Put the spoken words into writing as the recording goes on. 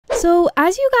So,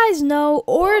 as you guys know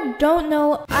or don't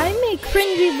know, I make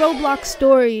cringy Roblox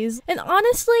stories. And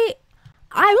honestly,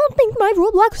 I don't think my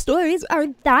Roblox stories are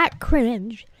that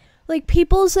cringe. Like,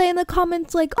 people say in the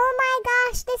comments like, "Oh my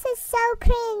gosh, this is so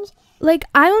cringe." Like,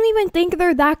 I don't even think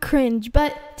they're that cringe.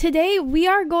 But today, we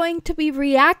are going to be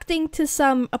reacting to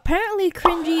some apparently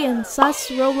cringy and sus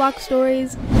Roblox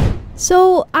stories.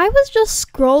 So, I was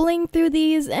just scrolling through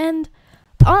these and,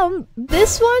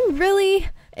 this one really,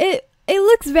 it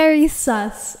looks very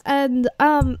sus. And,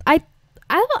 I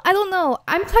don't know.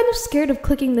 I'm kind of scared of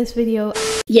clicking this video.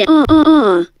 Yeah.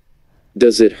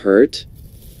 Does it hurt?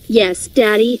 Yes,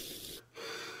 Daddy.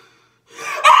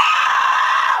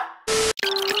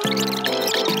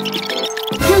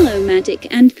 Hello, Magic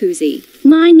and Poozy.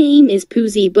 My name is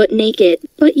Poozy Butt Naked,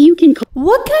 but you can call—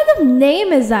 What kind of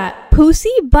name is that?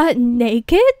 Pussy Butt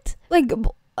Naked? Like,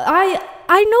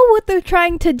 I know what they're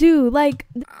trying to do. Like,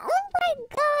 oh my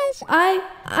gosh.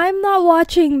 I'm not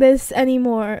watching this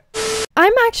anymore.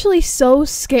 I'm actually so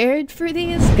scared for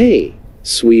these. Hey,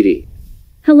 sweetie.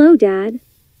 Hello, Dad.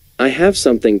 I have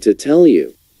something to tell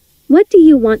you. What do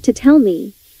you want to tell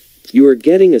me? You are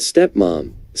getting a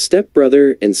stepmom,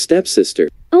 stepbrother, and stepsister.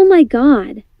 Oh my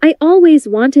God. I always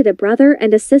wanted a brother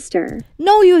and a sister.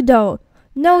 No, you don't.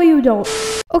 No, you don't.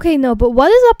 Okay, no, but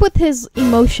what is up with his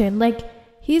emotion? Like,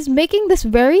 he's making this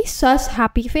very sus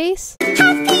happy face.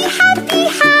 Happy.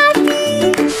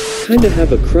 Kinda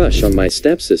have a crush on my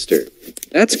stepsister.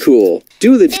 That's cool.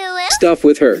 Do the stuff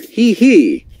with her. Hee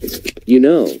hee. You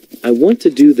know, I want to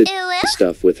do the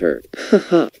stuff with her.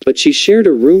 Haha. But she shared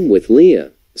a room with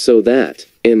Leah, so that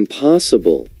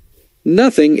impossible.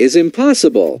 Nothing is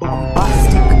impossible.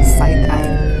 Bombastic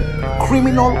side-eye.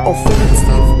 Criminal offensive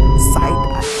side-eye.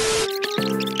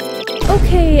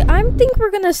 Okay, I think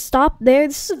we're gonna stop there.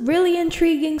 This is a really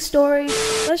intriguing story.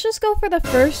 Let's just go for the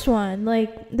first one.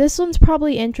 Like, this one's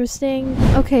probably interesting.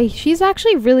 Okay, she's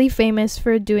actually really famous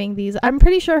for doing these. I'm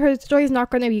pretty sure her story's not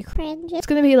gonna be cringe. It's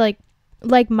gonna be like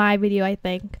my video, I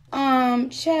think.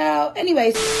 Child.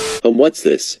 Anyways. What's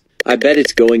this? I bet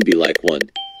it's going to be like one.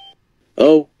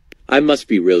 Oh, I must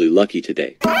be really lucky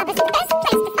today. I'm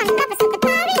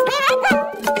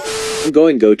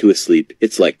going to go to sleep.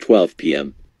 It's like 12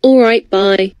 p.m. Alright,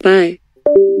 bye. Bye.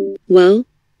 Well,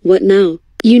 what now?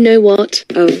 You know what?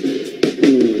 Oh.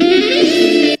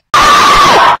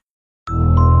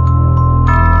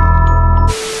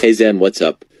 Hey Zem, what's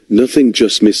up? Nothing,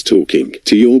 just miss talking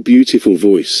to your beautiful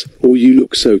voice. Or you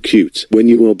look so cute when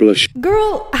you are blushing.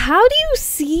 Girl, how do you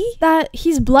see that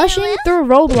he's blushing through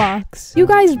Roblox? You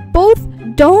guys both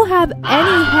don't have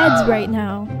any heads right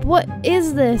now. What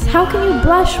is this? How can you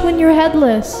blush when you're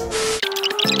headless?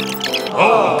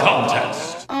 All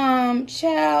contest.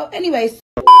 Child. Anyways.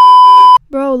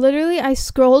 Bro, literally, I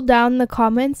scrolled down the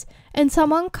comments and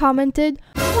someone commented,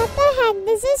 "What the heck?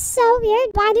 This is so weird.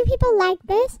 Why do people like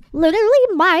this?"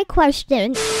 Literally my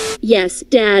question. Yes,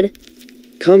 Dad.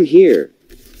 Come here.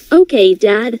 Okay,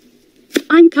 Dad.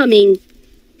 I'm coming.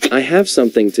 I have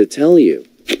something to tell you.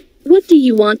 What do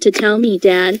you want to tell me,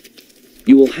 Dad?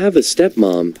 You will have a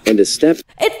stepmom and a step—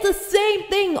 It's the same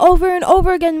thing over and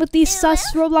over again with these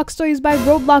sus Roblox stories by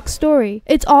Roblox Story.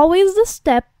 It's always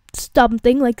the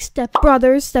something like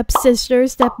stepbrother, stepsister,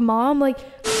 stepmom. Like,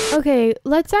 okay,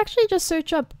 let's actually just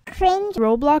search up cringe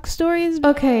Roblox stories.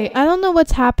 Okay, I don't know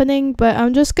what's happening, but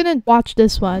I'm just gonna watch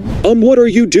this one. What are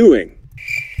you doing?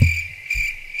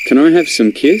 Can I have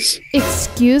some kiss?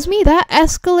 Excuse me? That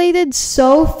escalated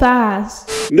so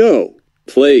fast. No,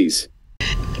 please.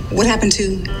 What happened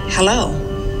to hello?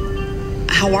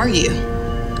 How are you?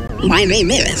 My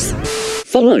name is.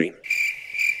 Fine.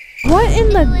 What in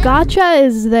the gacha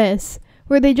is this?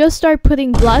 Where they just start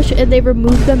putting blush and they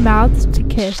remove the mouths to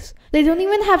kiss. They don't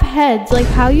even have heads. Like,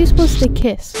 how are you supposed to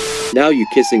kiss? Now you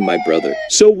kissing my brother.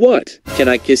 So what? Can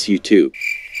I kiss you too?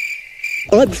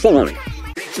 I'm fine.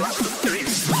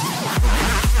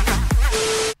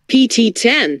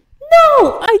 PT10.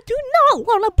 No, I do not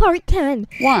want a part 10.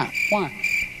 Why?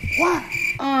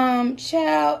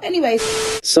 Child. Anyways.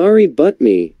 Sorry, but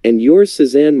me and your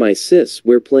Suzanne, my sis,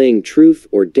 we're playing Truth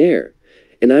or Dare.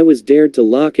 And I was dared to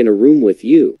lock in a room with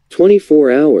you.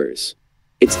 24 hours.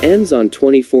 It ends on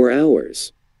 24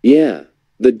 hours. Yeah,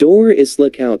 the door is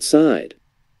slick outside.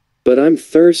 But I'm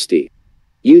thirsty.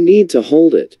 You need to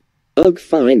hold it. Ugh,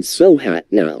 fine, so hot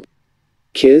now.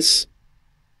 Kiss?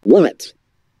 What?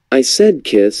 I said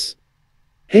kiss.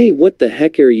 Hey, what the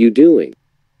heck are you doing?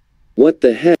 What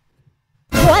the heck?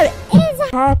 What is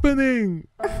happening?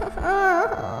 You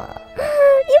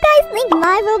guys think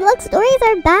my Roblox stories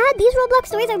are bad? These Roblox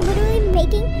stories are literally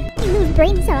making those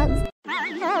brain sounds.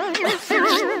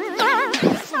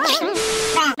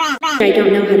 I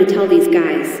don't know how to tell these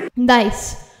guys.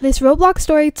 Nice. This Roblox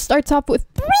story starts off with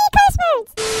 3 cuss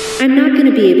words. I'm not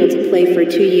gonna be able to play for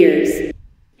 2 years.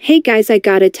 Hey guys, I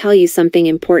gotta tell you something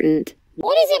important.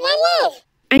 What is it, my love?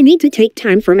 I need to take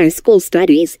time for my school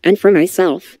studies and for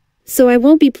myself. So I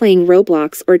won't be playing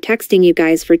Roblox or texting you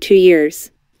guys for 2 years.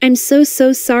 I'm so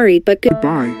sorry, but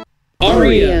goodbye.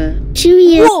 Aria. 2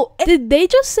 years. Whoa, did they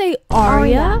just say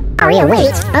Aria? Aria,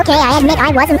 wait. Okay, I admit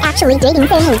I wasn't actually dating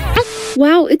things.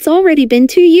 Wow, it's already been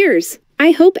 2 years.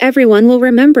 I hope everyone will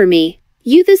remember me.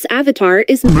 This avatar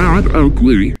is Mad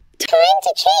ugly. Time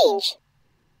to change.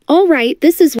 Alright,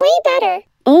 this is Way better.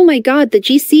 Oh my god, the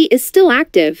GC is still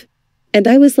active. And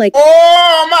I was like,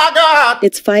 Oh my god!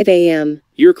 it's 5 a.m.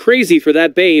 You're crazy for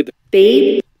that, babe.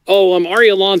 Babe? Oh, I'm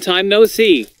Aria, long time no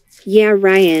see. Yeah,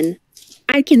 Ryan.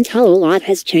 I can tell a lot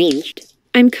has changed.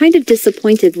 I'm kind of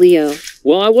disappointed, Leo.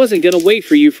 Well, I wasn't gonna wait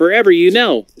for you forever, you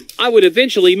know. I would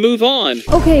eventually move on.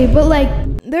 Okay, but like,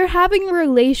 they're having a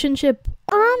relationship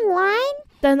Online?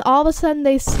 then all of a sudden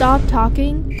they stop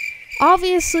talking.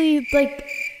 Obviously, like,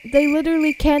 they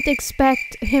literally can't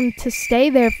expect him to stay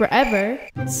there forever.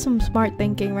 That's some smart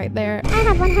thinking right there. I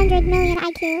have 100 million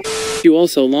IQ. You all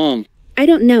so long. I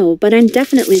don't know, but I'm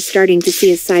definitely starting to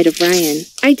see a side of Ryan.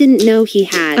 I didn't know he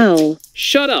had. Oh,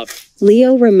 Shut up.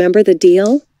 Leo, remember the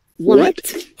deal?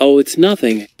 What? Oh, it's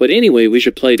nothing. But anyway, we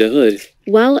should play the hood.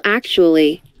 Well,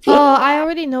 actually, Oh, I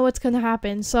already know what's gonna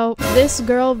happen. So, this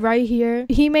girl right here,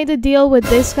 he made a deal with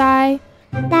this guy.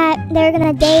 That they're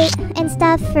gonna date and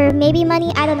stuff for maybe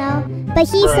money, I don't know. But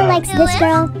he still likes this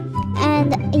girl.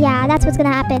 And yeah, that's what's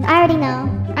gonna happen. I already know.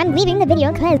 I'm leaving the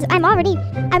video because I'm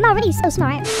already so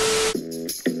smart.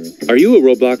 Are you a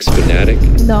Roblox fanatic?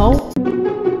 No.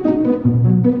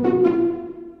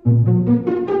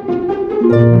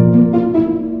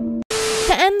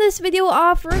 To end this video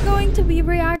off, we're going to be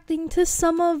reacting to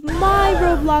some of my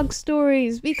Roblox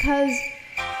stories because,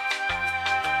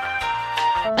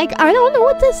 like, I don't know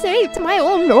what to say to my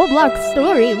own Roblox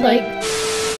story. Like,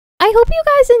 I hope you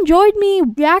guys enjoyed me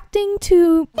reacting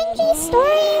to Cringy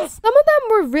stories. some of them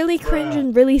were really cringe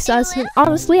and really sus, and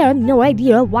honestly, I have no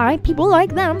idea why people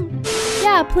like them.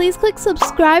 Yeah, please click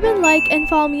subscribe and like and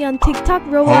follow me on TikTok,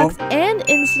 Roblox, and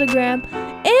Instagram,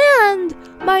 and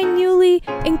my newly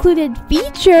included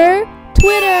feature,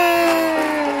 Twitter.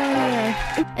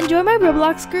 And join my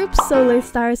Roblox group, Solar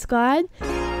Star Squad.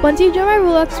 Once you join my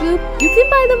Roblox group, you can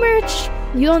buy the merch.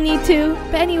 You don't need to.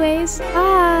 But anyways,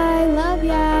 I love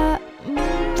ya.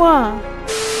 Mwah.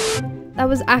 That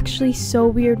was actually so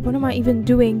weird. What am I even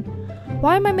doing?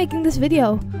 Why am I making this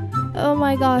video? Oh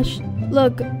my gosh.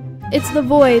 Look, it's the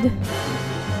void.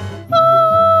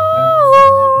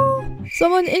 Oh!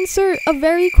 Someone insert a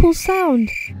very cool sound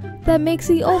that makes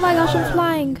the oh my gosh, I'm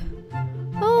flying.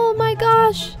 Oh my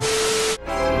gosh.